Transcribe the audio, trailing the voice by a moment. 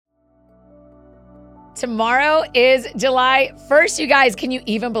Tomorrow is July 1st, you guys. Can you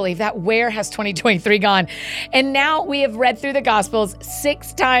even believe that? Where has 2023 gone? And now we have read through the Gospels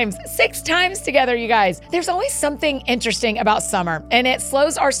 6 times together, you guys. There's always something interesting about summer, and it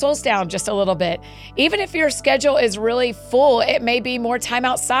slows our souls down just a little bit. Even if your schedule is really full, it may be more time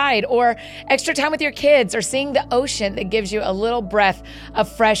outside or extra time with your kids or seeing the ocean that gives you a little breath of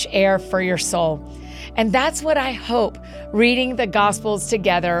fresh air for your soul. And that's what I hope reading the Gospels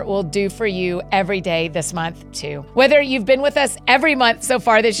together will do for you every day this month too. Whether you've been with us every month so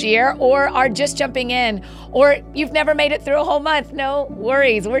far this year or are just jumping in, or you've never made it through a whole month, no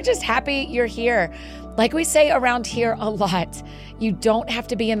worries. We're just happy you're here. Like we say around here a lot, you don't have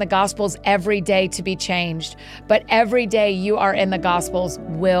to be in the Gospels every day to be changed, but every day you are in the Gospels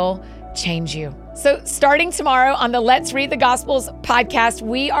will change you. So starting tomorrow on the Let's Read the Gospels podcast,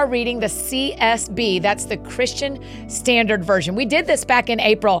 we are reading the CSB. That's the Christian Standard Version. We did this back in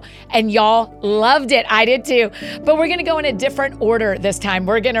April and y'all loved it. I did too. But we're going to go in a different order this time.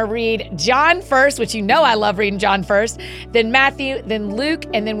 We're going to read John first, which you know I love reading John first, then Matthew, then Luke,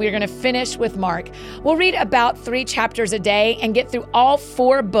 and then we're going to finish with Mark. We'll read about 3 chapters a day and get through all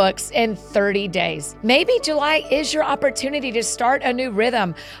 4 books in 30 days. Maybe July is your opportunity to start a new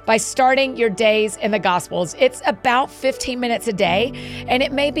rhythm by starting your days in the Gospels. It's about 15 minutes a day, and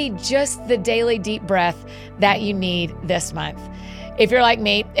it may be just the daily deep breath that you need this month. If you're like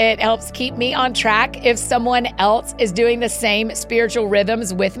me, it helps keep me on track if someone else is doing the same spiritual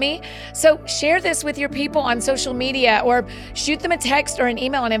rhythms with me. So share this with your people on social media or shoot them a text or an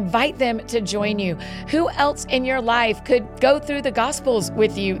email and invite them to join you. Who else in your life could go through the Gospels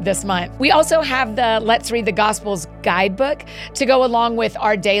with you this month? We also have the Let's Read the Gospels guidebook to go along with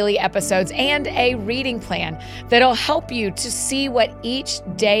our daily episodes and a reading plan that'll help you to see what each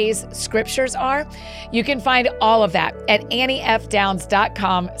day's scriptures are. You can find all of that at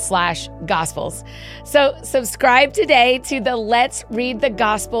anniefdowns.com/gospels. So subscribe today to the Let's Read the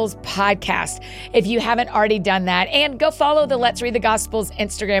Gospels podcast if you haven't already done that, and go follow the Let's Read the Gospels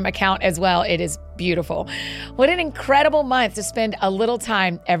Instagram account as well. It is beautiful. What an incredible month to spend a little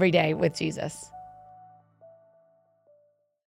time every day with Jesus.